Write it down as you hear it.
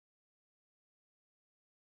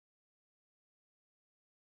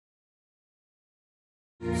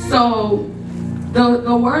So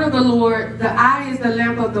the word of the Lord, the eye is the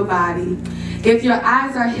lamp of the body. If your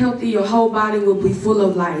eyes are healthy, your whole body will be full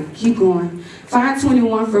of light. Keep going. Find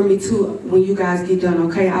 21 for me too when you guys get done,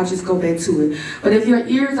 okay? I'll just go back to it. But if your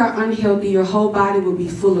ears are unhealthy, your whole body will be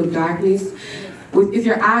full of darkness. If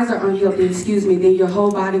your eyes are unhealthy, then your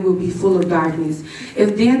whole body will be full of darkness.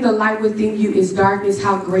 If then the light within you is darkness,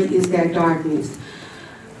 how great is that darkness?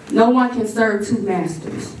 No one can serve two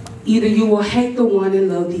masters. Either you will hate the one and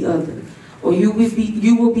love the other, or you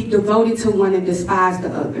will be devoted to one and despise the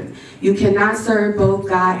other. You cannot serve both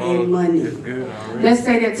God and money. Let's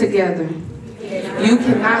say that together. You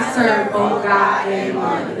cannot serve both God and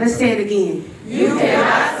money. Let's say it again. You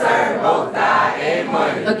cannot serve both God and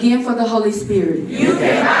money. Again for the Holy Spirit. You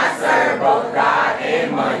cannot serve both God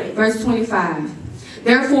and money. Verse 25.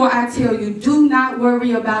 Therefore I tell you, do not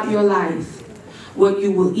worry about your life, what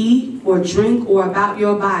you will eat or drink, or about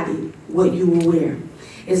your body, what you will wear.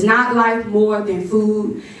 Is not life more than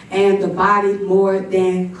food, and the body more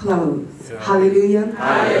than clothes? Yeah. Hallelujah.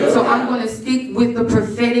 Hallelujah. So I'm going to stick with the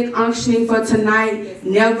prophetic unctioning for tonight.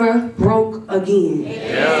 Never broke again.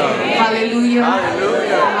 Yeah. Hallelujah.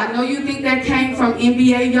 Hallelujah. I know you think that came from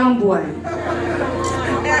NBA Youngboy.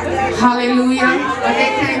 Hallelujah. But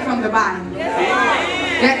that came from the Bible.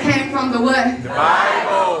 That came from the what? The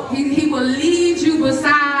Bible. He will lead you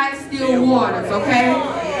beside still waters, okay?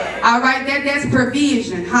 All right, that's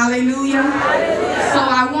provision. Hallelujah. So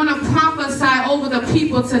I want to prophesy over the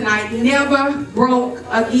people tonight. Never broke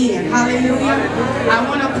again. Hallelujah. I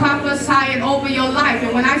want to prophesy it over your life.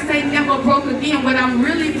 And when I say never broke again, what I'm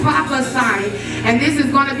really prophesying, and this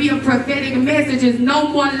is going to be a prophetic message, is no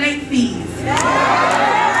more late fees.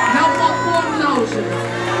 No more foreclosures.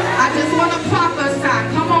 I just want to prophesy.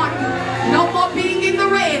 Come on. No more being in the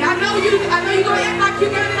red. I know you're going to act like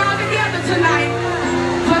you got it all together tonight.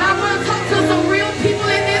 But I want to talk to some real people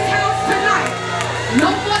in this house tonight. No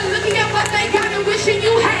more looking at what they got and wishing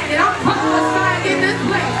you had it. I'm prophesying in this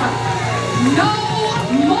place. No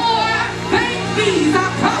more bank fees. I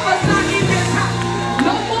prophesy in this house.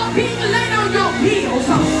 No more being late on your bills.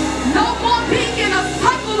 No more being in a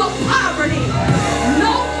cycle of poverty.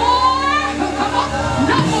 No more. Come on.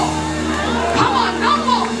 No more. Come on. No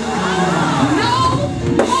more. No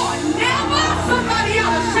more. Never. Somebody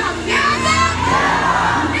ought to shout never.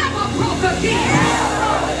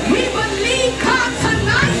 We believe God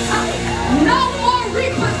tonight. No more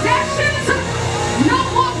repossessions. No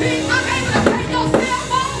more being unable to pay your cell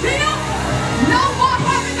phone bill. No more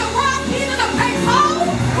having to rob Peter to pay Paul.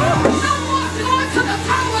 No more going to the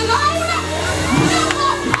tower alone. No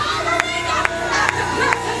more powering. I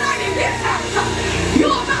declare tonight in this house,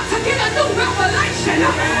 you're about to get a new revelation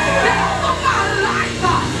that over my life.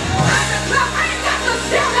 I declare I ain't got to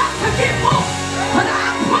sell out to get more. But I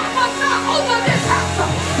prophesy over this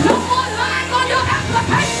house. No more lying on your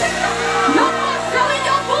application. No more selling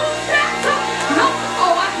your food stamps. No,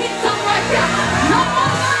 oh, I hit something right there. No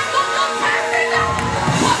more lying on your taxes.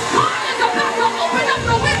 But God is about to open up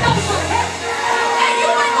the windows of heaven. And you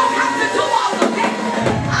ain't gonna have to do all of that.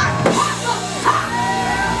 I prophesy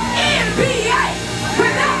NBA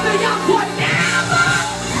without the young boy never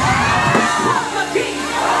broke again.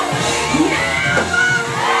 Never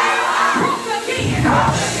broke again.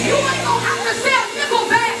 You ain't gonna have to sell nickel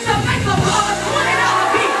bags to make a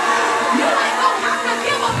 $20 bill. You ain't gonna have to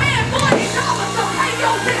give a man $40 to pay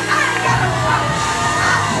your bill. I ain't got a problem.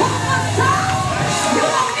 I prophesy. You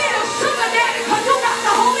don't need a sugar daddy because you got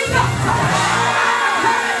the Holy Ghost.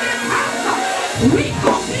 In this house, we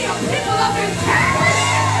gonna be a people of integrity.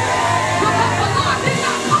 Because the Lord did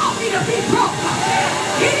not call me to be broke.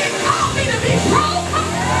 He didn't call me to be broke,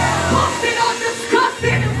 busted or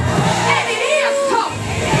disgusted. And it is so.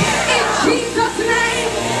 In Jesus' name.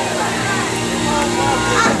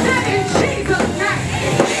 I said in Jesus' name.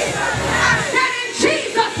 I said in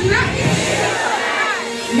Jesus' name.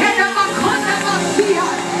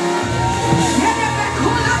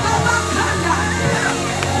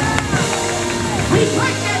 We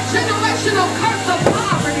break that generational curse of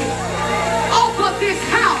poverty off of this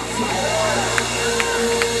house.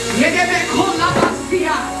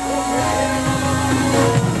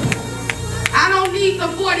 I don't need the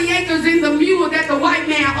 40 acres in the mule that the white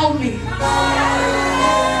man owed me.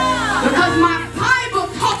 Because my Bible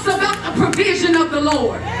talks about the provision of the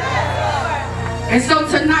Lord. And so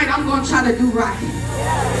tonight I'm going to try to do right.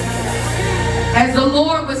 As the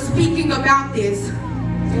Lord was speaking about this,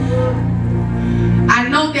 I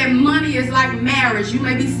know that money is like marriage. You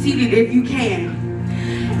may be seated if you can.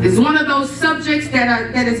 It's one of those subjects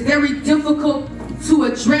that is very difficult to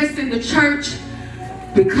address in the church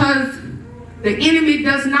because The enemy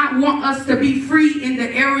does not want us to be free in the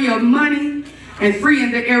area of money and free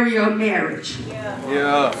in the area of marriage.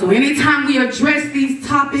 Yeah. So anytime we address these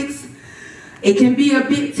topics, it can be a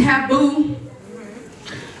bit taboo.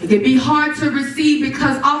 It can be hard to receive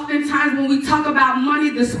because oftentimes when we talk about money,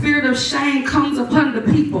 the spirit of shame comes upon the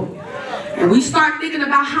people. And we start thinking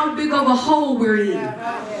about how big of a hole we're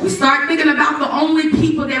in. We start thinking about the only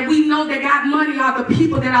people that we know that got money are the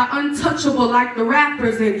people that are untouchable, like the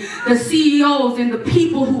rappers and the CEOs and the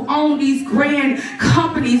people who own these grand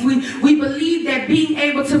companies. We believe that being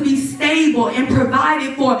able to be stable and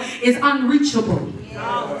provided for is unreachable.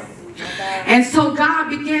 And so God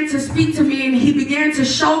began to speak to me, and he began to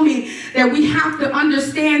show me that we have to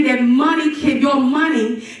understand that your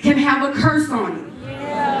money can have a curse on it.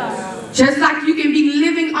 Just like you can be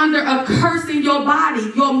living under a curse in your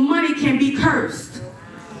body, your money can be cursed.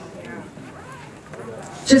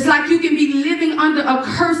 Just like you can be living under a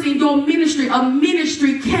curse in your ministry, a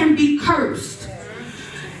ministry can be cursed.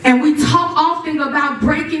 And we talk often about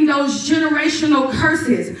breaking those generational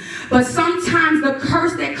curses. But sometimes the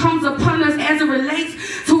curse that comes upon us as it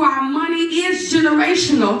relates to our money is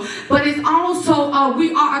generational. But it's also,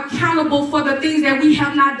 we are accountable for the things that we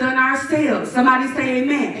have not done ourselves. Somebody say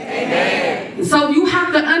amen. Amen. So you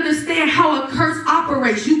have to understand how a curse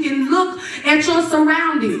operates. You can look at your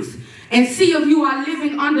surroundings and see if you are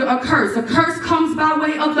living under a curse. A curse comes by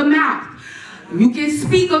way of the mouth. You can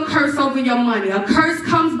speak a curse over your money. A curse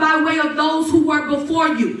comes by way of those who were before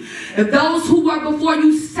you. If those who were before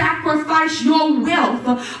you sacrifice your wealth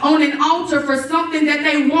on an altar for something that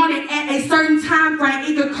they wanted at a certain time frame,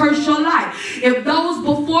 it could curse your life. If those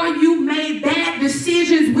before you made bad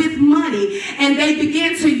decisions with money and they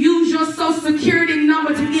began to use your social security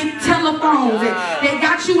number to get telephones and they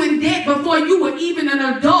got you in debt before you were even an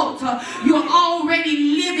adult, you're already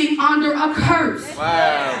living under a curse.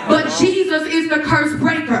 Wow. But Jesus is the curse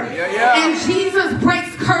breaker. And Jesus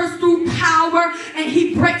breaks curse through power, and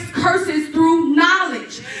he breaks curses through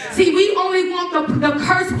knowledge. See, we only want the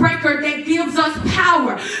curse breaker that gives us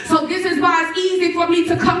power. So this is why it's easy for me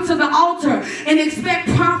to come to the altar and expect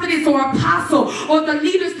prophetess or apostle or the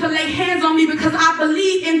leaders to lay hands on me, because I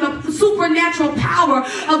believe in the supernatural power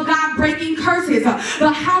of God breaking curses.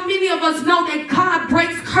 But how many of us know that God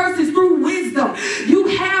breaks curses through wisdom? You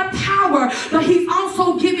have power, but he's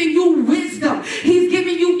also giving you wisdom. He's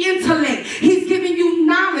giving you intellect. He's giving you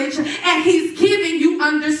knowledge, and he's giving you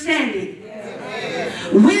understanding.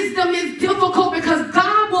 Wisdom is difficult because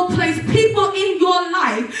God will place people in your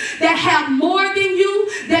life that have more than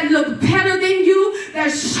you, that look better than you,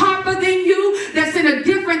 that's sharper than you, that's in a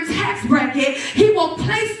different tax bracket. He will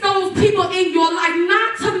place those people in your life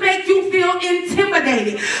not to make you feel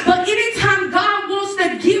intimidated. But anytime God wants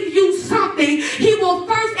to give you something, he will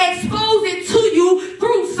first expose it to you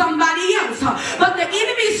through somebody else. But the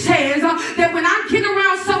enemy says that when I get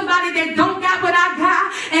around somebody that don't got what I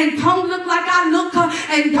got, and don't look like I look,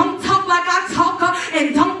 and don't talk like I talk,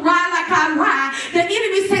 and don't ride like I ride, the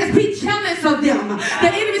enemy says be jealous of them. The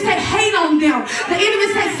enemy says hate on them. The enemy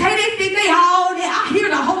says say they think they all there. I hear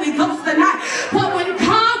the Holy Ghost tonight. But when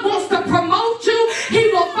God wants to promote you, he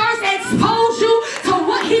will first expose you to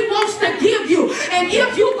what he wants to give you. And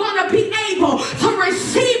if you're going to be able to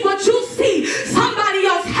receive what you see somebody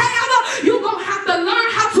else have, you're going to have to learn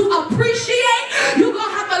how to appreciate. You're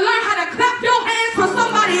going to have to learn how to clap your hands for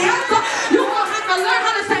somebody else. You're going to have to learn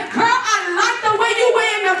how to say, girl, I like the way you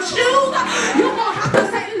wearing them shoes. You're going to have to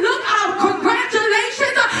say, look,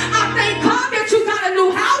 congratulations. I thank God that you got a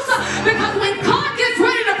new house. Because when God gets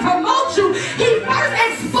ready to promote you, he first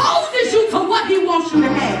exposes you to what he wants you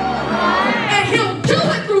to have. And he'll do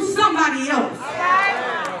it through somebody else.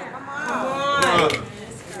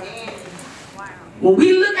 When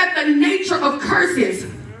we look at the nature of curses,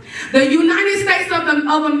 the United States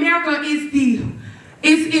of America is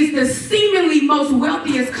the seemingly most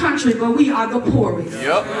wealthiest country, but we are the poorest.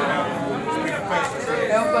 Yep.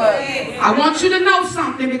 I want you to know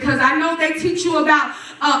something, because I know they teach you about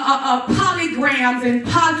polygrams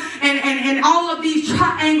and all of these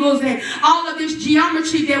triangles and all of this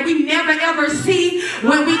geometry that we never ever see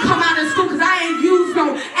when we come out of school, because I ain't used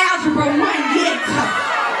no algebra 1 yet.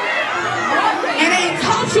 And they ain't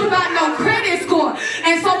taught you about no credit score.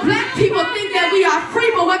 And so black people think that we are free,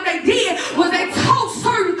 but what they did was they taught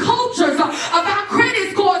certain cultures about credit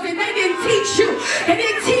scores, and they didn't teach you. They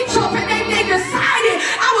didn't teach you, and they decided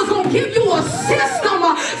I was going to give you a system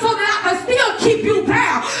so that I could still keep you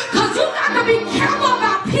bound. Because you got to be careful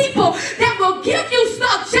about people that will give you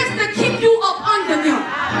stuff just to keep you up under them.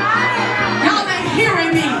 Y'all ain't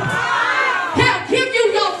hearing me. They'll give you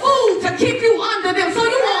your food to keep you under them so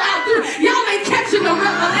you won't outdo. Y'all ain't catching the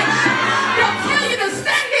revelation. They'll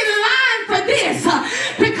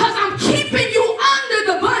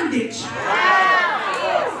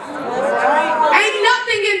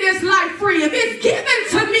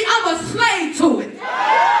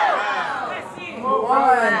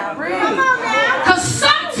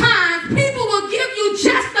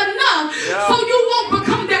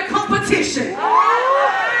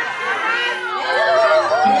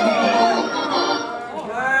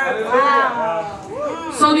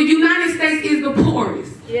So the United States is the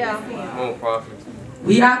poorest. Yeah. Come on, Prophet.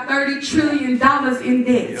 We are $30 trillion in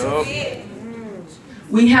debt. Yup.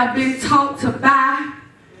 We have been taught to buy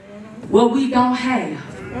what we don't have.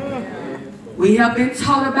 We have been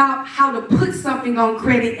taught about how to put something on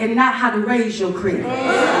credit and not how to raise your credit.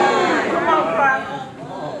 Come on,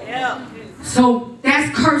 Prophet. Yeah. So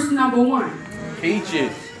that's curse number one. Teach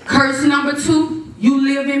it. Curse number two, you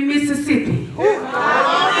live in Mississippi.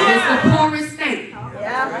 It is the poorest state.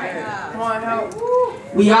 Yeah. Come on, help.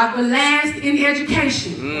 We are the last in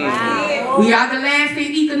education. We are the last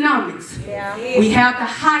in economics. Yeah. We have the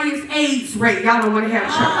highest AIDS rate. Y'all don't want to have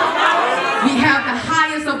church. We have the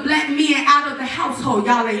highest of black men out of the household.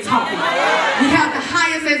 Y'all ain't talking. We have the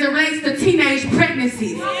highest as it relates to teenage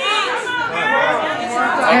pregnancies.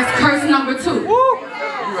 That's curse number two.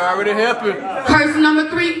 You already helping. Curse number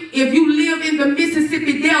three, if you live in the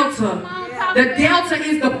Mississippi Delta, the Delta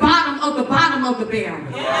is the bottom of the barrel.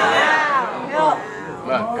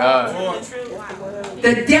 My God.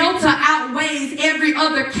 The Delta outweighs every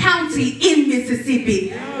other county in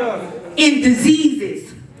Mississippi in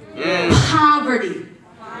diseases, poverty,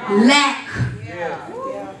 lack,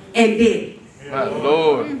 and debt. My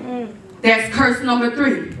Lord. That's curse number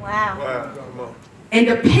three. Wow. And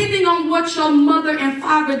depending on what your mother and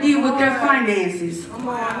father did with their finances,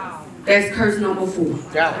 that's curse number four.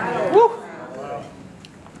 God. Woo.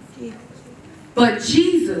 But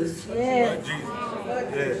Jesus, Yes.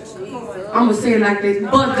 I'm going to say it like this,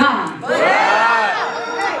 but God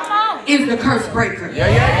is the curse breaker. Yeah.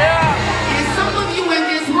 And some of you in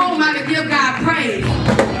this room ought to give God praise.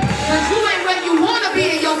 Because you ain't where you want to be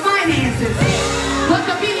in your finances. But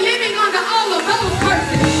to be living under all of those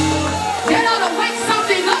curses, that ought to wake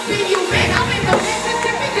something up in you, man. I'm in the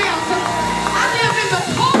Mississippi Delta. I live in the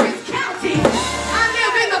poorest county. I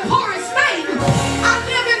live in the poorest state. I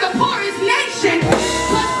live in the poorest nation.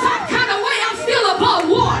 But some kind of way I'm still above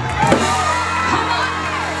water. Come on.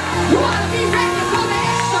 You ought to be ready to go the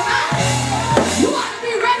extra mile. You ought to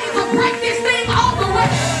be ready to break this thing all the way.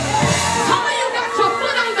 Some of you got your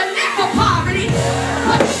foot on the neck of poverty,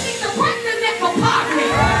 but you need to break the neck of poverty.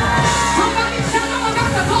 Somebody tell them I'm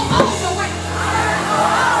about to go all the way.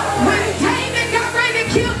 When David got ready to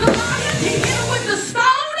kill Goliath, he hit him with the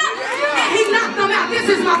stone and he knocked him out. This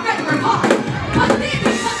is my favorite part. But then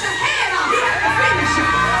he cut the head off to finish it.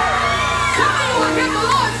 Some of you will hear the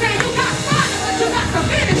Lord say, you got started, but you got to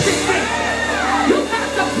finish this thing. You got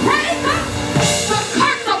to break up the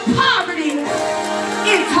curse of poverty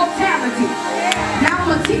in totality. Now I'm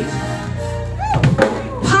going to teach.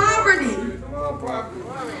 Poverty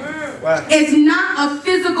is not a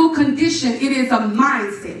physical condition. It is a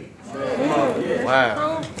mindset.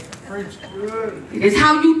 Wow. It is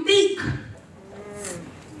how you think.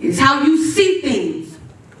 It is how you see things.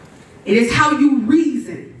 It is how you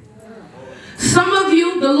reason. Some of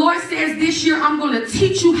you, the Lord says this year, I'm going to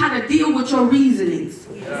teach you how to deal with your reasonings.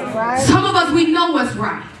 Some of us, we know what's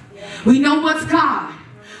right. We know what's God.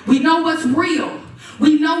 We know what's real.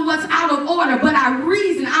 We know what's out of order. But I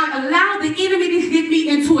reason, I allow the enemy to get me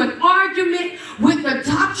into an argument with the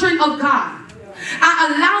doctrine of God. I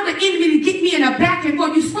allow the enemy to get me in a back and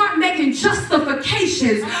forth. You start making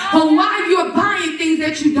justifications for why you're buying things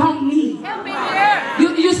that you don't need.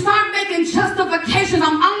 You start making justifications.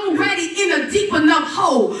 I'm already in a deep enough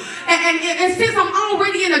hole. And since I'm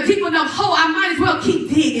already in a deep enough hole, I might as well keep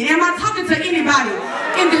digging. Am I talking to anybody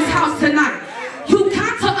in this house tonight? You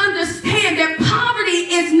got to understand that poverty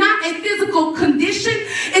is not a physical condition.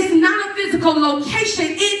 It's not a physical location.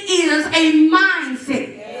 It is a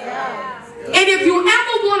mindset. And if you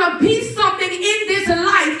ever want to be something in this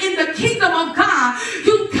life, in the kingdom of God,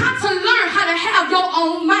 you've got to learn how to have your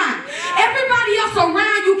own mind. Everybody else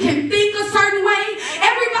around you can think a certain way.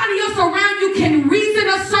 Everybody else around you can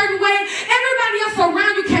reason a certain way. Everybody else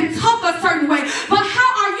around you can talk a certain way. But how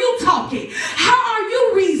are you talking? How are you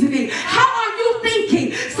reasoning? How are you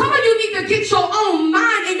thinking? Some of you need to get your own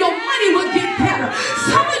mind and your money will get better.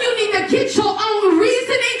 Some of you need to get your own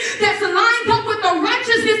reasoning that's lined up with the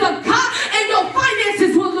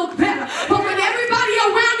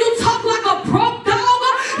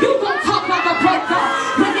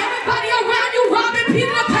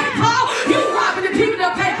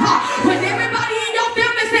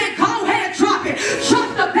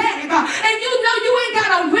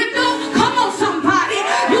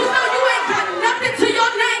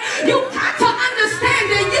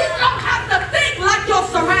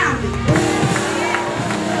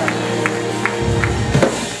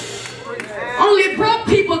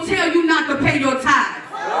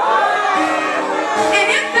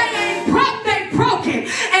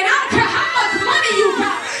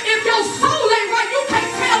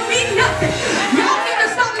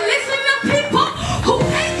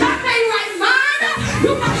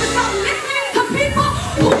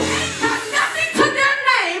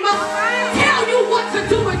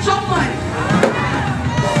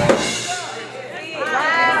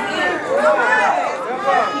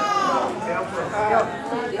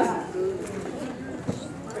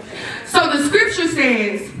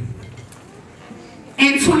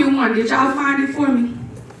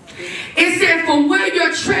for where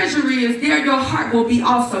your treasure is, there your heart will be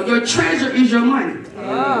also. Your treasure is your money.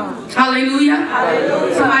 Hallelujah.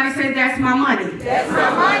 Hallelujah. Somebody say, that's my money. That's my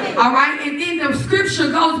money. All right, and then the scripture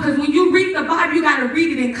goes, because when you read the Bible, you got to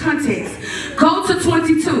read it in context. Go to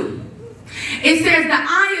 22. It says the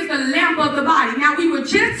eye is the lamp of the body. Now we were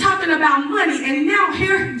just talking about money, and now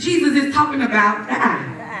here Jesus is talking about the eye.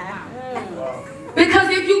 Because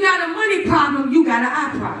if you got a money problem, you got an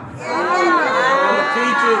eye problem.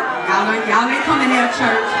 Y'all ain't coming here,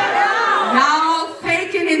 church. Y'all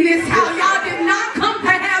faking in this house. Y'all did not come to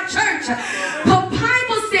have church. The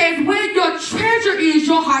Bible says where your treasure is,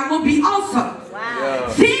 your heart will be also.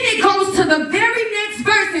 Wow. Then it goes to the very next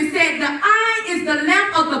verse and said the eye is the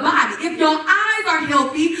lamp of the body. If your eyes are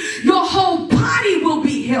healthy, your whole body will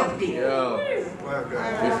be healthy.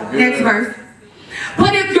 Next verse.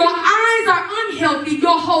 But if your eyes are unhealthy,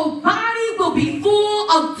 your whole body will be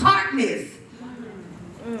full of darkness.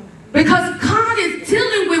 Because God is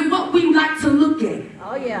dealing with what we like to look at.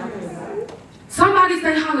 Oh, yeah. Somebody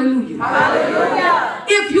say hallelujah. Hallelujah.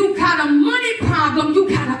 If you got a money problem, you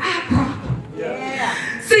got an eye problem. Yeah.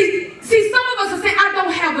 See, some of us are saying, I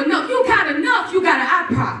don't have enough. You got enough, you got an eye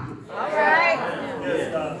problem. All right.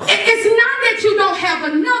 It's not that you don't have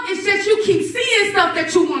enough, it's that you keep seeing stuff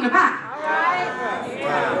that you want to buy.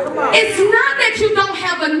 It's not that you don't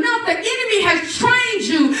have enough. The enemy has trained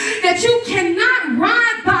you that you cannot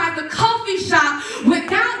ride by the coffee shop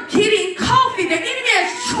without getting coffee. The enemy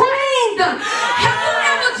has trained. Have you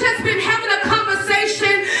ever just been having a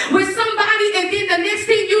conversation with somebody and then the next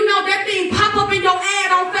thing you know that thing pop up in your ad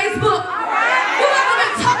on Facebook? You ever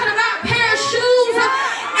been talking about a pair of shoes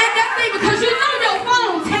and that thing because you know your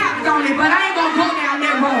phone tapped on it, but I ain't gonna go down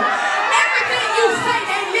that road. Everything you say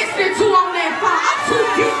they listening to on that phone. I'm too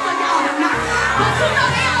deep for y'all tonight. But you know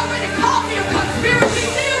they already called me a conspiracy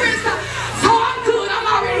theorist, so I'm good. I'm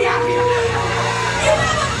already out here. You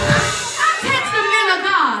ever, I text the man of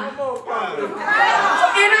God.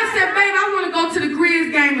 And I said, babe, I want to go to the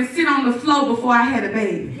Grizz game and sit on the floor before I had a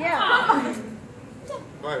baby. Yeah.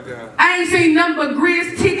 I ain't seen nothing but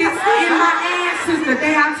Grizz tickets in my ass since the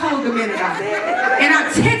day I told the man of God. And I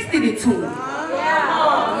texted it to him.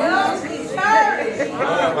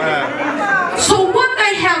 So what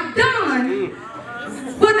they have done,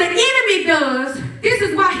 what the enemy does, this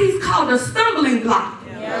is why he's called a stumbling block.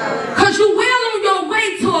 Because you're well on your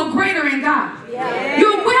way to a greater in God.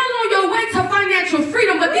 You're well on your way to financial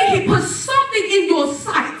freedom, but then he puts something in your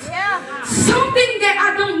sight. Something that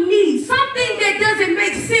I don't need. Something that doesn't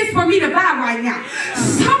make sense for me to buy right now.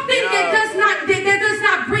 Something that does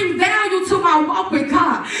not bring value to my walk with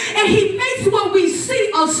God. And he makes what we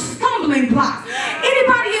see a stumbling block.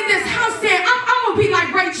 Anybody in this house saying, I'm going to be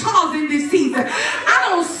like Ray Charles in this season. I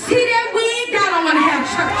don't see that wig. I don't want to have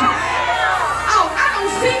church. Oh, I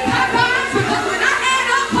don't see Popeyes because when I add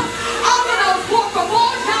up all of those four for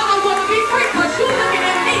more, y'all don't want to be free because you looking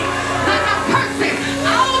at me like I'm cursing.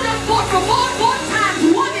 All of them four for more, 4 times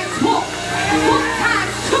 1 is 4. 4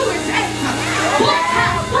 times 2 is 8. 4 times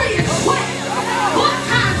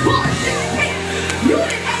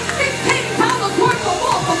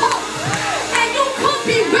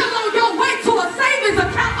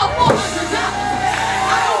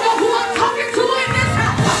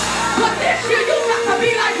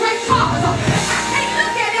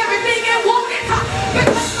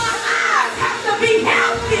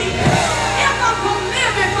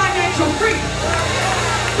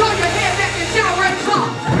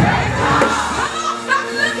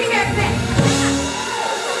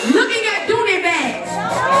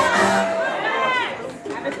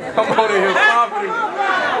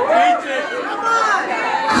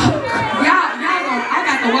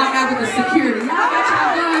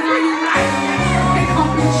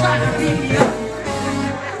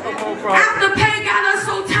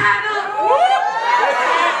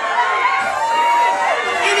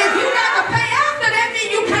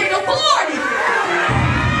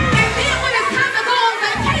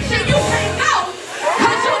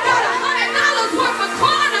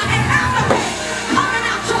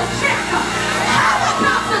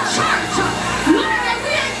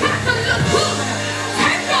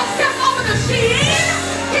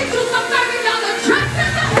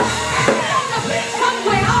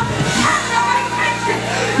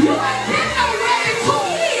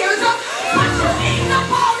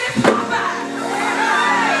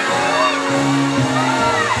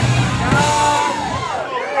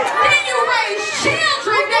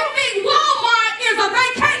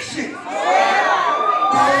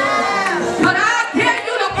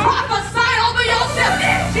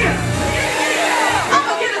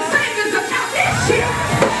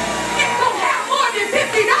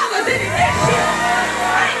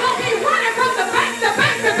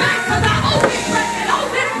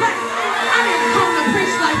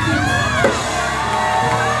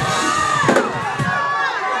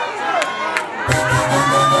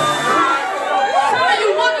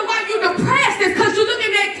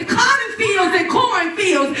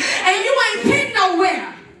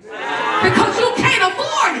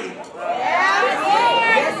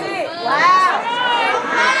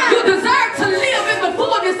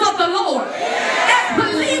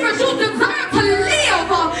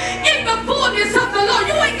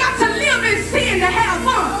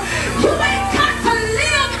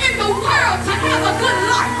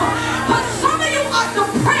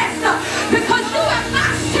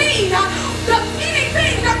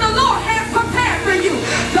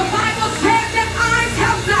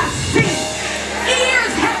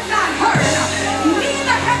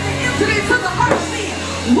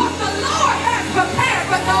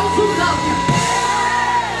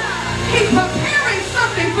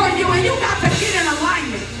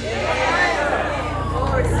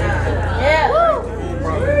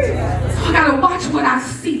I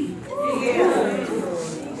see.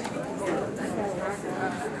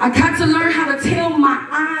 I got to learn how to tell my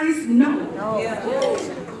eyes no.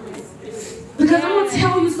 Because I'm going to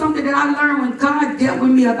tell you something that I learned when God dealt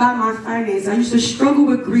with me about my finances. I used to struggle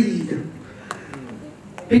with greed.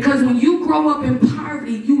 Because when you grow up in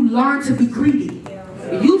poverty, you learn to be greedy.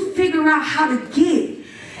 You figure out how to get.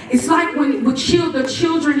 It's like when the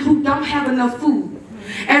children who don't have enough food.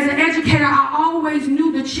 As an educator, I always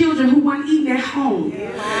knew the children who weren't eating at home.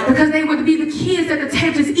 Because they would be the kids at the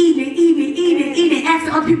table just eating,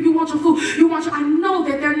 asking other people, you want your food? You want your... I know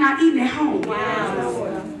that they're not eating at home.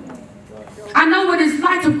 I know what it's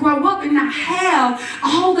like to grow up and not have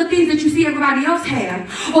all the things that you see everybody else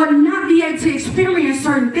have, or not be able to experience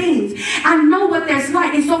certain things. I know what that's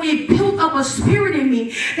like, and so it built up a spirit in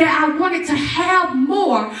me that I wanted to have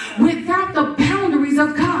more without the boundaries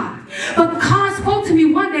of God. But God spoke to me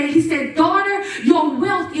one day. He said, daughter, your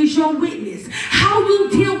wealth is your witness. How you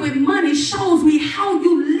deal with money shows me how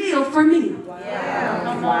you live for me. Yeah.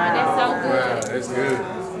 Come on, that's so good. Wow, that's good.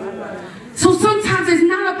 So sometimes it's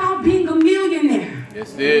not about being a millionaire.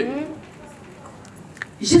 That's it.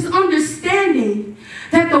 It's just understanding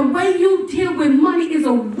that the way you deal with money is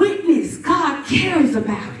a witness. God cares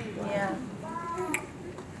about it. Yeah.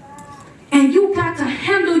 And you got to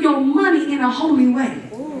handle your money in a holy way.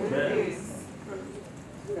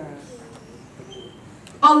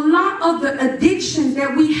 A lot of the addictions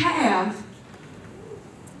that we have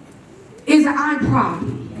is an eye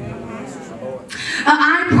problem. An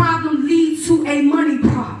eye problem leads to a money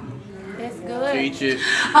problem. That's good. Teach it.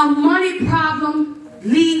 A money problem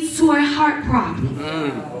leads to a heart problem.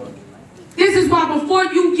 This is why before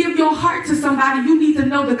you give your heart to somebody, you need to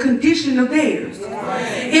know the condition of theirs.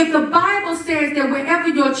 If the Bible says that wherever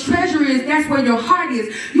your treasure is, that's where your heart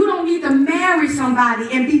is, you don't need to marry somebody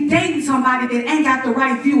and be dating somebody that ain't got the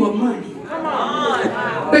right view of money. Come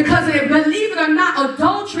on. Because believe it or not,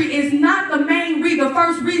 adultery is not the main reason, the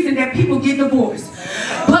first reason that people get divorced.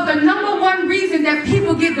 But the number one reason that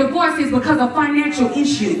people get divorced is because of financial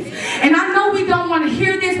issues. And I know we don't want to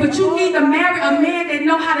hear this, but you need to marry a man that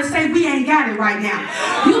know how to say we ain't got it right now.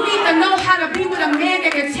 You need to know how to be with a man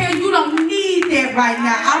that can tell you don't need that right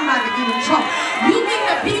now. I'm about to get in trouble. You need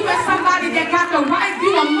to be with somebody that got the right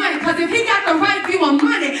view of money. Because if he got the right view of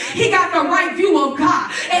money, he got the right view of God.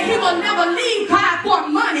 And he will never leave God for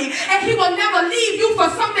money. And he will never leave you for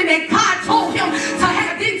something that God told him to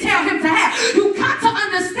have, didn't tell him to have. You got to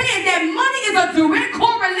understand that money is a direct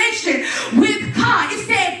correlation with God. It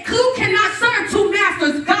said you cannot serve two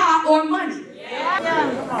masters, God or money.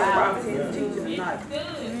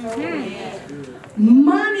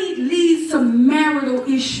 Money leads to marital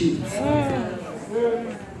issues.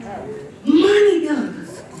 Money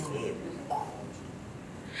does.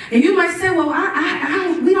 And you might say, well,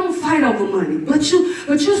 we don't fight over money. But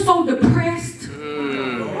you're so depressed.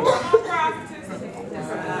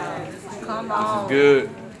 Come on. Good.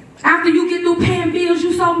 After you get through paying bills,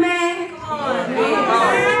 you so mad.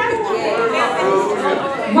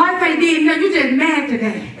 Wife ain't did nothing, you just mad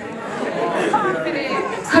today.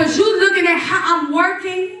 Because you looking at how I'm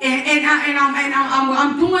working and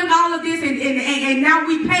I'm doing all of this and now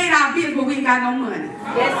we paid our bills but we ain't got no money.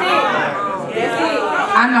 That's it. That's it.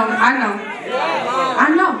 I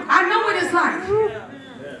know what it's like.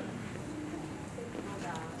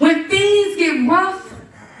 When things get rough,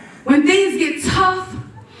 when things get tough,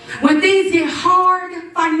 when things get hard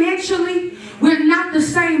financially, we're not the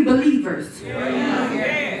same believers.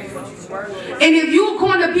 And if you're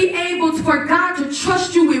going to be able for God to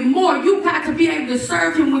trust you with more, you got to be able to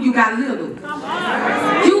serve him when you got little.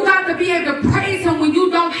 You got to be able to praise him when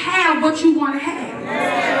you don't have what you want to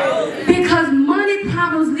have. Because money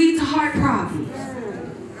problems lead to heart problems.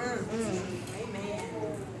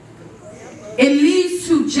 It leads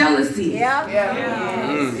to jealousy.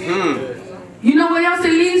 You know what else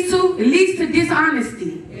it leads to? It leads to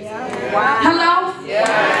dishonesty. Hello?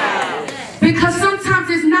 Because sometimes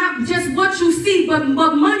it's not just what you see, but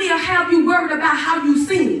money will have you worried about how you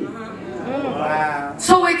seem.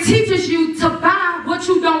 So it teaches you to buy what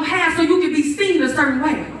you don't have so you can be seen a certain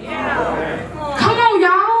way. Come on,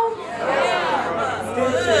 y'all.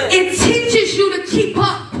 It teaches you to keep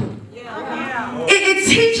up. It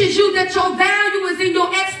teaches you that your value is in your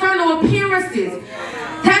external appearances.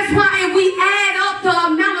 That's why if we add up the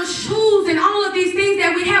amount of shoes and all of these things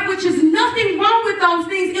that we have, which is nothing wrong with those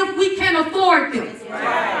things if we can afford them.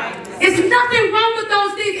 It's nothing wrong with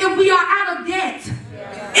those things if we are out of debt.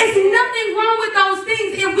 It's nothing wrong with those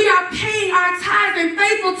things if we are paying our tithes and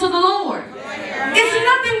faithful to the Lord. It's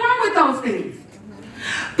nothing wrong with those things.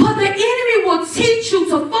 But the enemy will teach you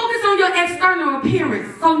to focus on your external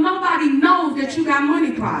appearance so nobody knows that you got money.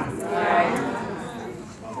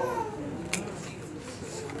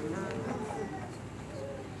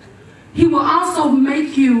 He will also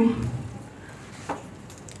make you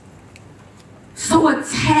so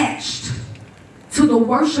attached to the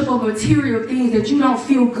worship of material things that you don't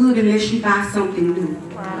feel good unless you buy something new.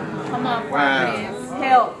 Come on. Wow.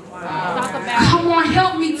 Help. Talk about Come on,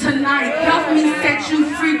 help me tonight. Help me set you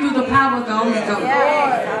free through the power of the Holy Ghost.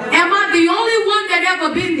 Am I the only one that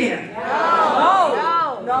ever been there?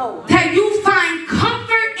 No. That you find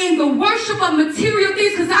comfort in the worship of material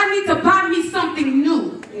things because I need to buy me something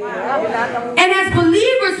new. And as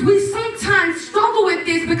believers, we sometimes struggle with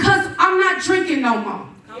this because I'm not drinking no more.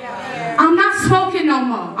 I'm not smoking no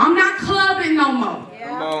more. I'm not clubbing no more.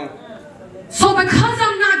 Come on. So because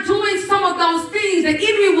I'm not doing some of those things, the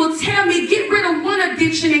enemy will tell me, get rid of one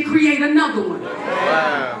addiction and create another one.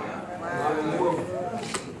 Wow.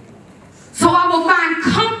 So I will find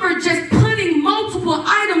comfort just putting multiple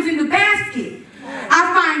items in the basket. I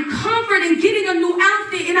find comfort in getting a new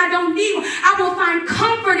outfit and I don't need one. I will find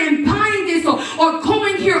comfort in buying this or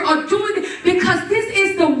going here or doing this because this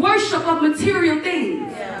is the worship of material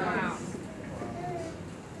things.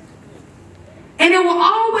 And it will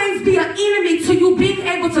always be an enemy to you being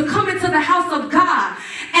able to come into the house of God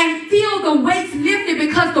and feel the weights lifted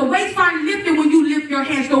because the weights aren't lifted when you lift your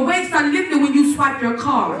hands. The weights are lifted when you swipe your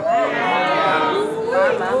card.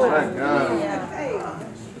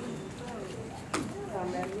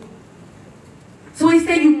 So he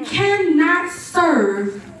said you cannot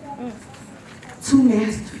serve two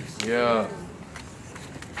masters. Yeah.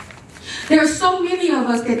 There are so many of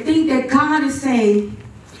us that think that God is saying,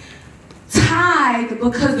 tithe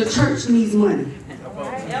because the church needs money.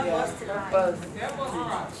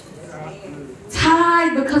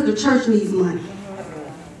 Tithe because the church needs money.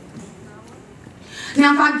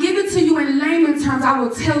 Now, if I give it to you in layman terms, I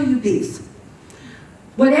will tell you this.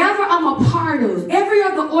 Whatever I'm a part of, every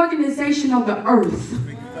other organization on the earth,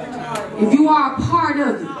 if you are a part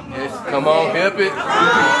of it, Yes. Come on, help it. Come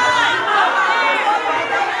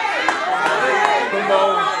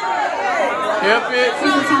on. Help it.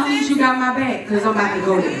 Sister Thomas, you got my back because I'm about to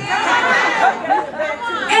go there.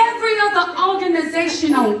 Every other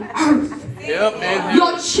organization on earth, Yep. And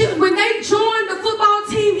your when they join the football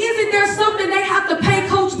team, isn't there something they have to pay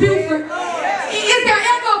Coach Buford? Is there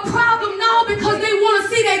ever a problem? No, because they want to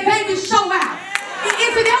see their baby show out.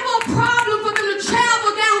 Is it ever a problem for them to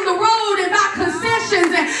travel down the road and buy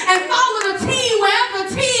concessions and follow the team wherever the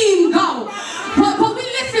team go? But we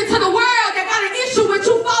listen to the world that got an issue with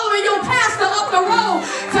you following your pastor up the road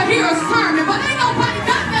to hear a sermon. But ain't nobody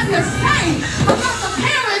got nothing to say about the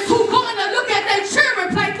parents who going to look at their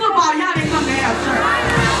children play football. Y'all didn't come to have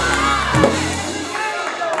church.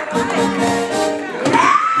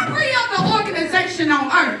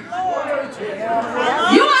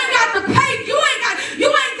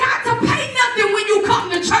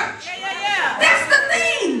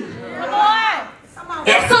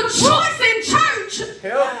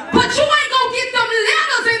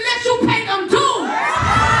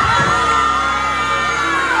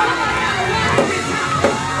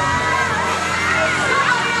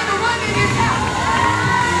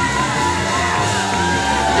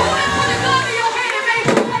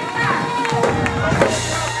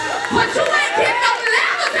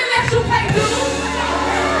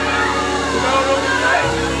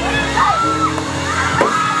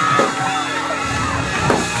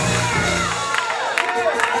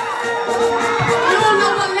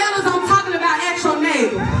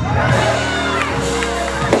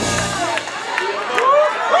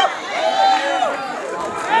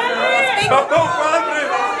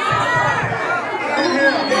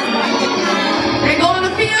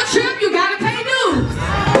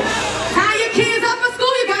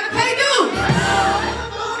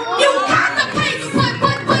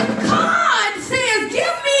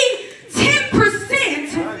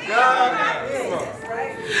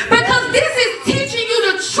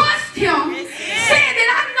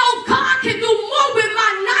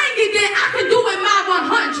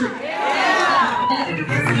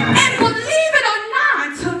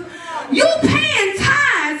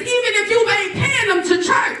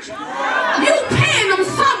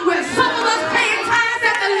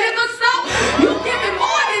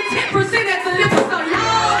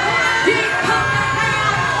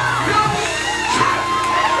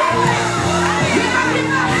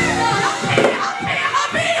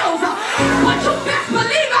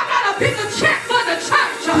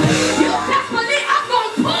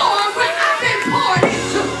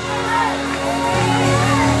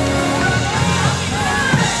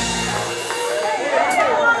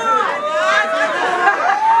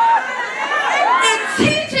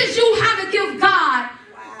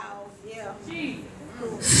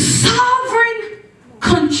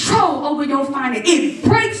 your finances. It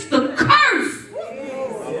breaks the curse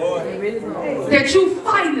that you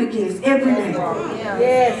fighting against every day.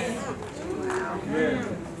 Yes.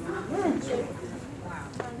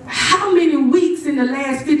 How many weeks in the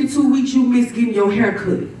last 52 weeks you missed getting your hair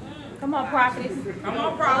cut? Come on, Prophetess. Come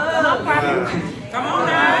on, Prophetess. Okay. Come on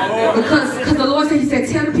now. Because the Lord said, he said,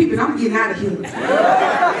 tell the people I'm getting out of here.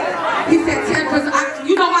 He said, tell, because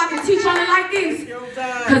you know why I can teach on it like this?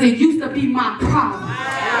 Because it used to be my problem.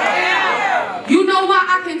 You know why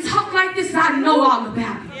I can talk like this? I know all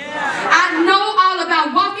about it. I know all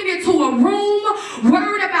about walking into a room,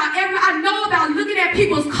 worried about I know about looking at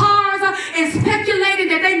people's cars and speculating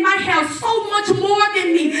that they might have so much more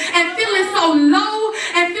than me and feeling so low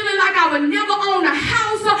and feeling like I would never own a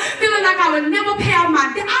house, feeling like I would never pay out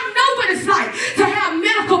my debt. I know what it's like to have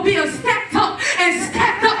medical bills stacked up and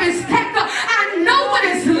stacked up and stacked up. I know what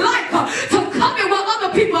it's like to cover what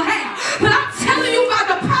other people have. But I'm telling you by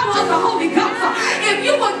the power of the Holy Ghost, if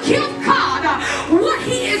you will give God what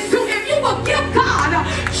he is doing, if you will give God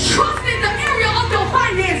trust in the area of your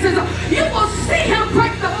finances, you will see him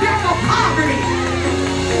break the back of poverty.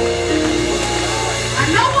 I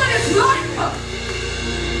know what it's like.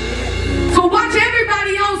 So watch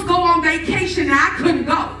everybody else go on vacation and I couldn't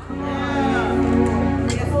go.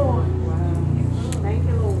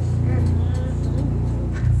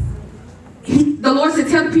 The Lord said,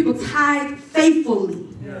 tell the people, tithe faithfully.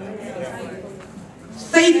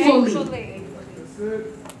 Faithfully.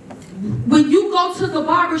 When you go to the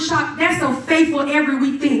barber shop, that's a faithful every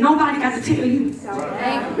week thing. Nobody got to tell you.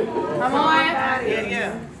 Come on.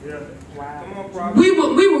 We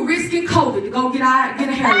were risking COVID to go get a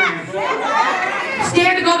hairline.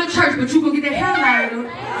 Scared to go to church, but you gonna get that hairline.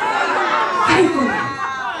 Faithfully.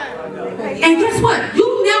 And guess what?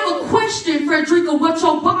 You never question, Frederica, what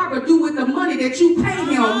your barber do with the money that you pay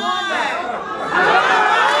him.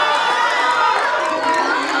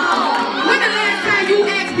 When the last time you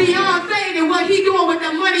asked Beyonce and what he doing with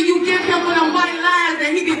the money you give him for them white lines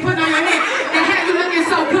that he be putting on your head and have you looking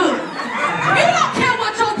so good? You don't care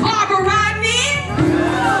what your barber riding in.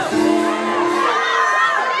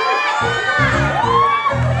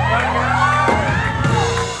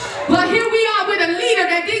 But here we are with a leader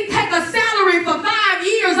that didn't take a salary for 5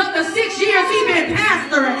 years of the 6 years he been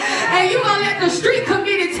pastoring. And you gonna let the street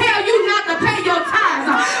committee tell you not to pay your tithes.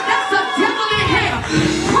 That's the devil in hell.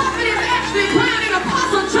 Prophetess Ashely Brown and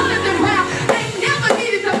Apostle Jonathan Brown ain't never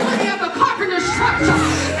needed the money of the Carpenter's church.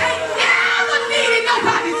 Ain't never needed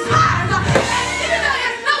nobody's tithes. And neither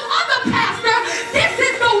is no other pastor. This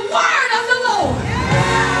is the word of the Lord.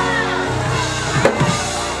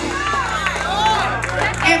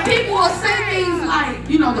 And people will say things like,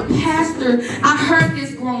 you know, the pastor, I heard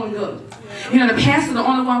this growing up. You know, the pastor the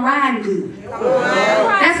only one riding good.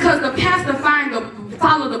 That's because the pastor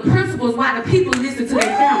follow the principles while the people listen to their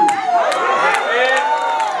family.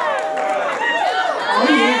 Oh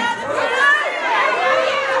yeah.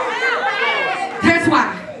 That's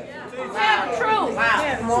why.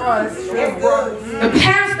 The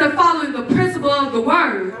pastor following the principle of the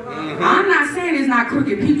word. I'm not saying there's not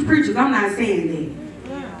crooked preachers. I'm not saying that.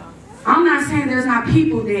 I'm not saying there's not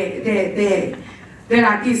people that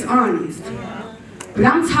are dishonest. But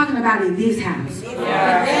I'm talking about in this house.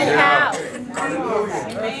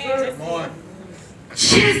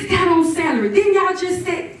 Just got on salary. Didn't y'all just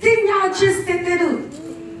set that up?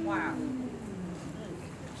 Wow.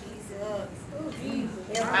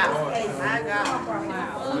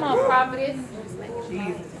 Come on, Prophetess.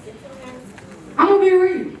 I'm gonna be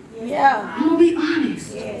real. Yeah. I'm gonna be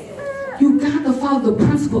honest. You got to follow the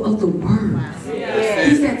principle of the word.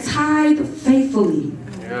 He said, tithe faithfully.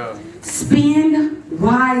 Spend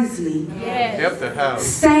wisely. Help the house.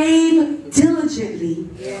 Save diligently.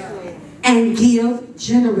 And give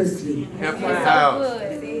generously. Help the house.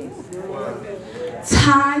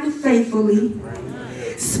 Tithe faithfully.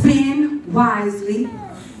 Spend wisely.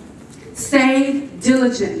 Save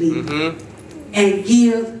diligently. And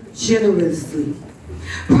give generously.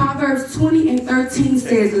 Proverbs 20 and 13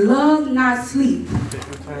 says, love not sleep,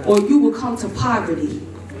 or you will come to poverty.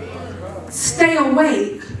 Stay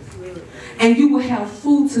awake, and you will have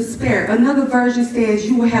food to spare. Another version says,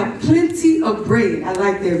 you will have plenty of bread. I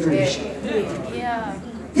like that version. Yeah.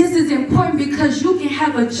 This is important because you can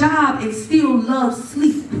have a job and still love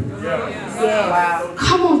sleep. Yeah.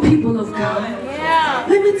 Come on, people of God. Yeah.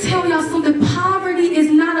 Let me tell y'all something. Poverty is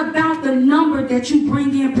not about the number that you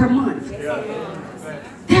bring in per month.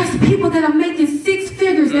 There's people that are making 6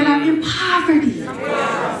 figures that are in poverty.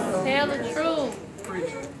 Tell the truth.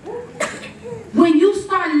 When you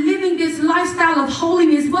start start living this lifestyle of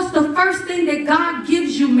holiness, what's the first thing that God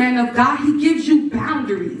gives you, man of God? He gives you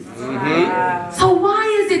boundaries. So why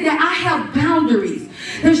is it that I have boundaries?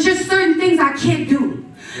 There's just certain things I can't do.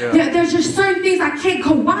 There's just certain things I can't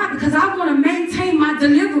go. Why? Because I want to maintain my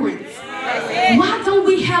deliverance. Why don't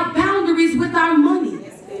we have boundaries with our money?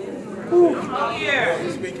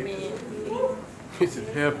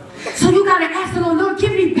 So you got to ask the Lord,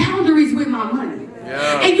 give me boundaries with my money.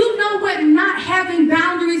 And you know what not having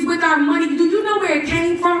boundaries with our money, do you know where it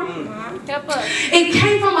came from? It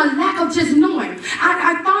came from a lack of just knowing.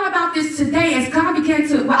 I thought about this today as God began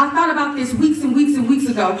to, well, I thought about this weeks and weeks and weeks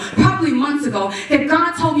ago, probably months ago, that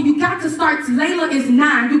God told me, you got to start, Layla is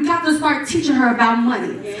 9, you got to start teaching her about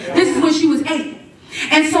money. This is when she was 8.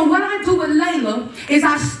 And so what I do with Layla is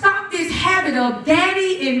I stop this habit of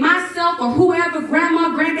daddy and myself or whoever,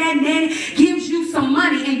 grandma, granddad, nanny, gives you some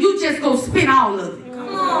money and you just go spend all of it.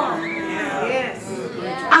 Come on.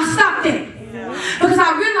 I stopped that. Because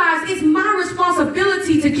I realized it's my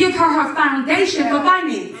responsibility to give her her foundation for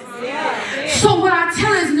finance. So what I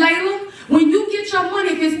tell is, Layla, when you get your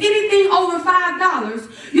money, if it's anything over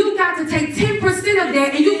 $5, you got to take 10% of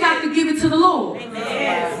that and you got to give it to the Lord.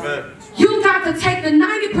 You got to take the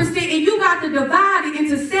 90% and you got to divide it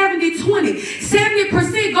into 70-20.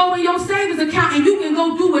 70% go in your savings account and you can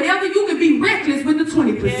go do whatever. You can be reckless with the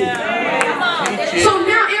 20%. So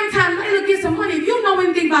now every time Layla gets some money, if you know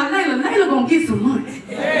anything about Layla, Layla gonna get some money.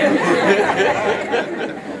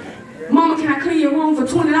 Mama, can I clean your room for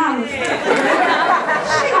 $20?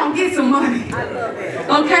 She gonna get some money.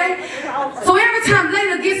 Okay? So every time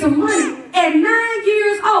Layla gets some money, at 9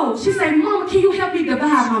 years old, she say, Mama, can you help me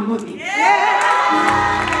divide my money?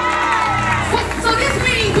 So this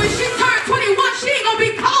means when she turned 21, she ain't gonna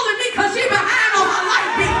be calling me because she behind on her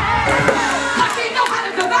light bill. Because she know how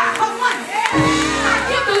to divide her money. I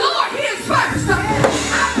give the Lord his first.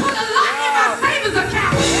 I put a lot in my savings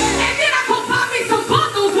account. And then I go buy me some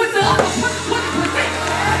bundles with the other 20%.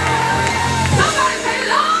 Somebody say,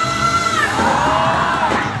 Lord,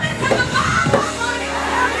 help me to divide my money.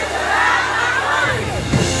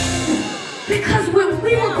 Because when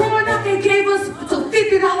we were growing up, they gave us a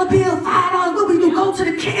 $50 bill, $5. What we do? Go to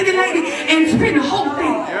the candy lady and spend the whole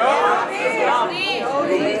thing.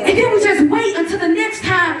 And then we just wait until the next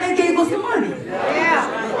time they gave us the money.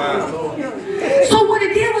 So what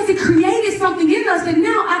it did was it created something in us that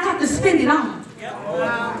now I got to spend it all.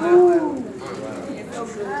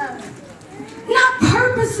 Not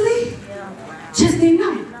purposely, just didn't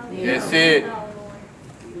know. That's it.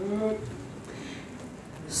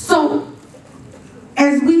 So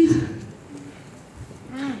as we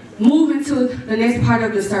move into the next part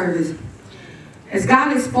of the service, as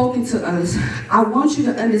God has spoken to us, I want you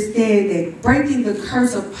to understand that breaking the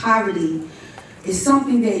curse of poverty is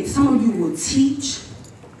something that some of you will teach,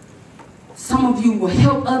 some of you will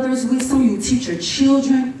help others with, some of you will teach your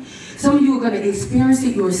children, some of you are going to experience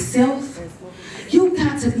it yourself. You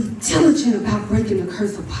got to be diligent about breaking the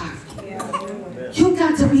curse of poverty. You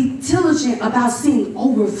got to be diligent about seeing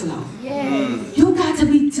overflow. You got to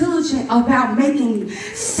be diligent about making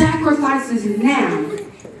sacrifices now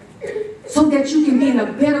so that you can be in a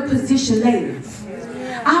better position later.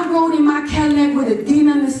 I rode in my Cadillac with a dent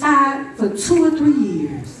on the side for 2 or 3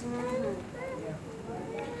 years.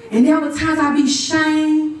 And there were times I'd be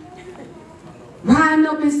shamed, riding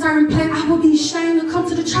up in certain places. I would be ashamed to come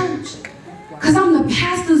to the church. Because I'm the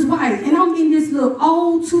pastor's wife, and I'm in this little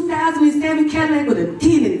old 2007 Cadillac with a dent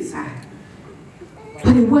in the side.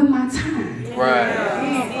 But it wasn't my time.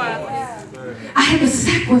 I had to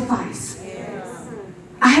sacrifice.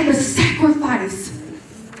 I had to sacrifice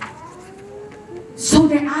so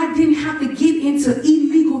that I didn't have to get into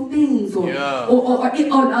illegal things or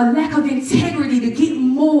a lack of integrity to get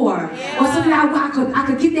more. Or so that I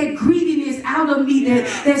could get that greediness out of me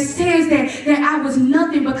that says that I was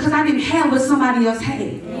nothing because I didn't have what somebody else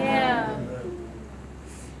had.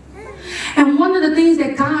 And one of the things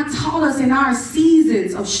that God taught us in our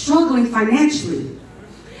seasons of struggling financially,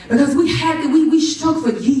 because we struggled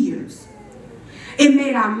for years. It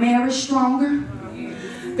made our marriage stronger.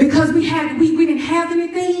 Because we didn't have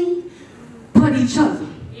anything but each other.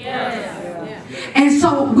 And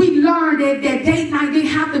so we learned that date night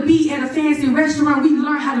didn't have to be at a fancy restaurant. We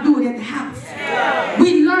learned how to do it at the house.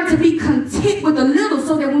 We learned to be content with a little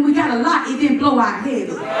so that when we got a lot, it didn't blow our head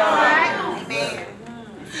up.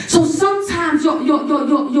 So sometimes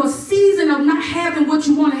your season of not having what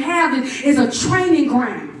you want to have is a training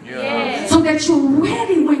ground. So that you're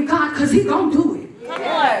ready when God, because He's going to do it.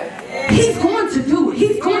 He's going to do it.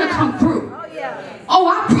 He's going to come through. Oh,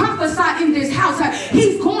 I prophesy in this house.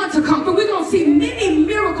 He's going to come through. We're going to see many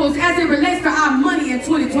miracles as it relates to our money in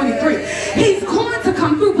 2020.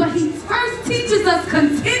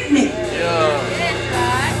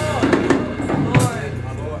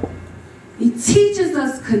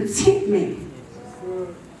 contentment.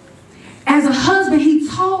 As a husband, he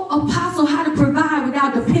taught Apostle how to provide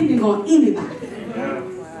without depending on anybody.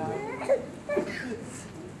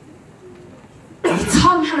 He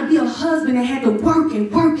taught him how to be a husband that had to work and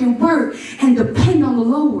work and work and depend on the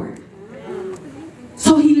Lord.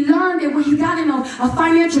 So he learned that when he got in a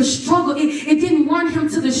financial struggle, it didn't run him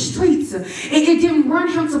to the streets. It didn't run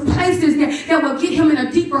him to places that would get him in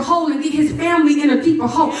a deeper hole and get his family in a deeper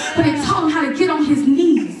hole. But it taught him how to get on his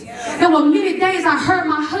knees. There were many days I heard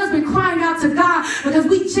my husband crying out to God because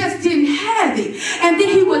we just didn't have it. And then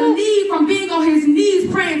he would leave from being on his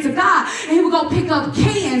knees praying to God, and he would go pick up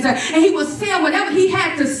cans, and he would sell whatever he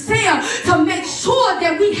had to sell to make sure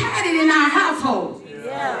that we had it in our household.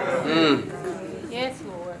 Yes,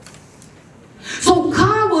 Lord. So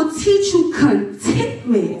God will teach you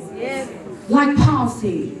contentment, like Paul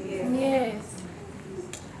said. Yes.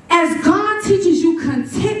 As God teaches you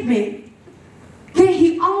contentment, then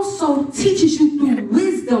he also teaches you through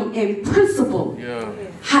wisdom and principle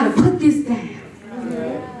how to put this down.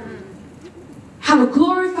 How to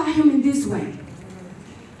glorify him in this way.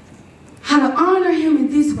 How to honor him in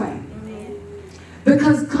this way.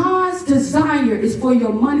 Because God's desire is for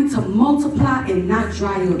your money to multiply and not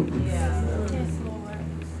dry up.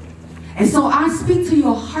 And so I speak to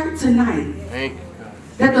your heart tonight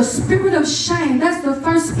that the spirit of shame, that's the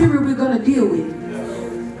first spirit we're going to deal with.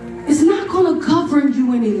 It's not going to govern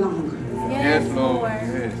you any longer. Yes, Lord.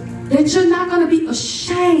 That you're not going to be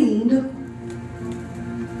ashamed,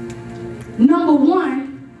 number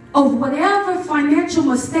one, of whatever financial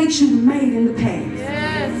mistakes you made in the past.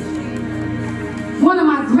 Yes. One of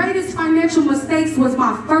my greatest financial mistakes was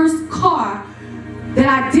my first car that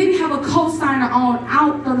I didn't have a co-signer on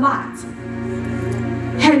out the lot.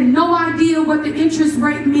 Had no idea what the interest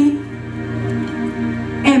rate meant.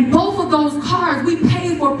 And both of those cars we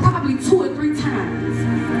paid for probably 2 or 3 times.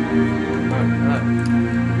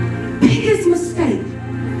 Biggest mistake.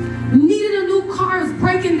 Needed a new car, it was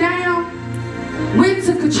breaking down. Went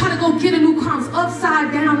to try to go get a new car, it was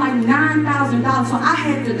upside down like $9,000. So I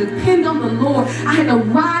had to depend on the Lord. I had to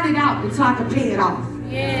ride it out until I could pay it off.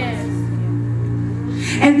 Yes.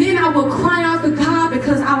 And then I would cry out to God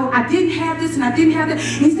because I didn't have this and I didn't have that.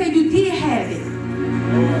 He said, you did have it.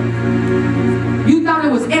 You thought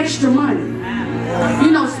it was extra money.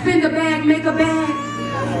 You know, spend a bag, make a bag.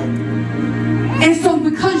 And so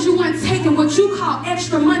because you weren't taking what you call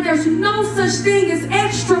extra money, there's no such thing as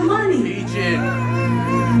extra money.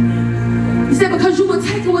 He said because you were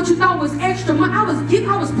taking what you thought was extra money, I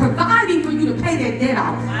was providing for you to pay that debt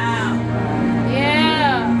off. Wow.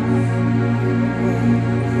 Yeah.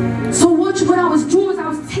 So what I was doing was I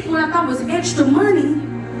was taking what I thought was extra money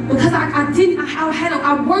because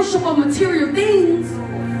I worship on material things.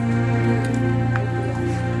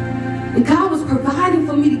 And God was providing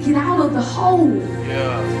for me to get out of the hole.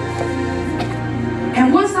 Yeah.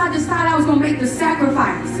 And once I decided I was going to make the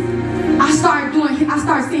sacrifice, I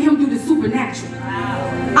started seeing him do the supernatural.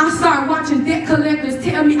 I started watching debt collectors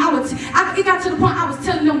tell me, it got to the point I was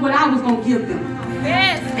telling them what I was going to give them.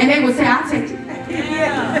 Yes. And they would say, I'll take it.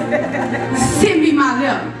 Send me my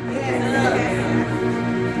letter.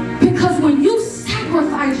 Because when you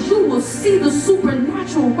sacrifice, you will see the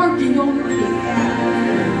supernatural work in your life.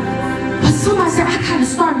 But somebody said, I gotta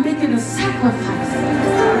start making a sacrifice.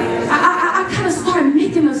 I gotta start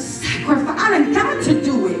making a sacrifice. I done got to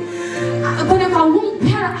do it. But if I want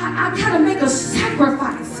better, I gotta make a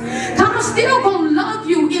sacrifice. God's still gonna love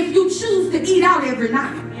you if you choose to eat out every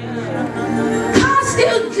night.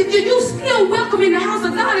 You still welcome in the house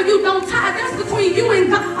of God if you don't tithe. That's between you and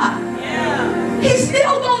God. Yeah. He's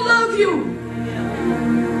still gonna love you.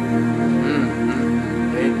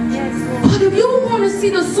 But if you want to see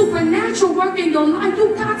the supernatural work in your life,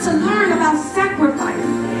 you got to learn about sacrifice.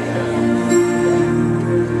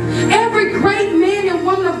 Every great man and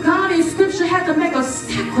woman of God in Scripture had to make a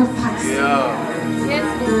sacrifice. Yeah. Yes,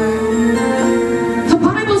 Lord. The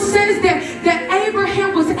Bible says that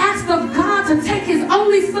Abraham was asked of God to take his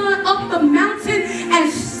only son up the mountain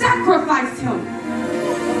and sacrifice him.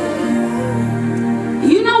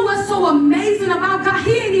 You know what's so amazing about God?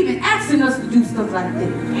 He ain't even asking us to do stuff like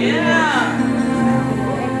that. Yeah.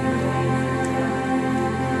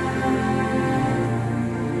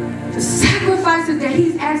 The sacrifices that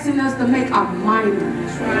he's asking us to make are minor.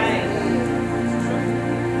 That's right.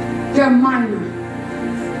 They're minor.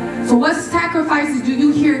 So what sacrifices do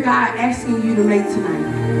you hear God asking you to make tonight?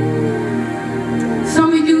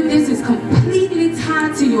 Some of you, this is completely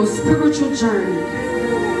tied to your spiritual journey.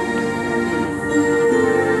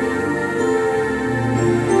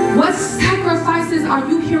 What sacrifices are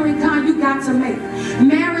you hearing God you got to make?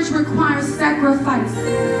 Marriage requires sacrifice.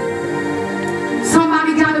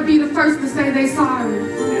 Somebody got to be the first to say they're sorry.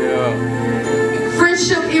 Yeah.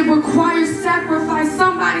 Friendship, it requires sacrifice.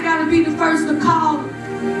 Somebody got to be the first to call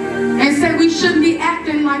and say we shouldn't be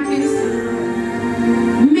acting like this.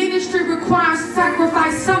 Ministry requires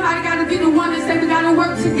sacrifice. Somebody got to be the one that say we got to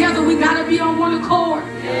work together. We got to be on one accord.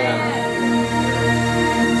 Yeah.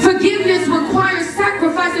 Forgiveness requires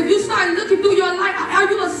sacrifice. If you start looking through your life, are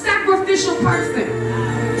you a sacrificial person?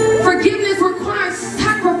 Forgiveness requires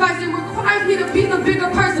sacrifice. It requires me to be the bigger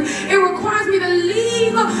person. It requires me to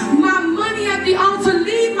leave my money at the altar,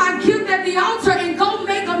 leave my gift at the altar, and go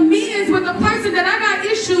make amends with the person that I got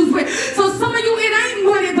issues with. So some of you, it ain't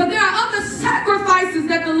money, but there are other sacrifices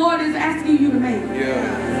that the Lord is asking you to make.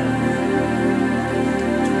 Yeah.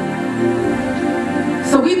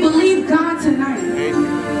 So we believe God tonight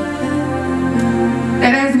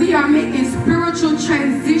that as we are making spiritual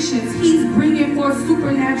transitions, He's bringing forth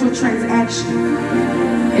supernatural transaction.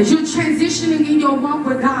 As you're transitioning in your walk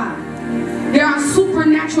with God, there are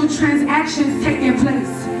supernatural transactions taking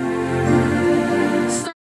place.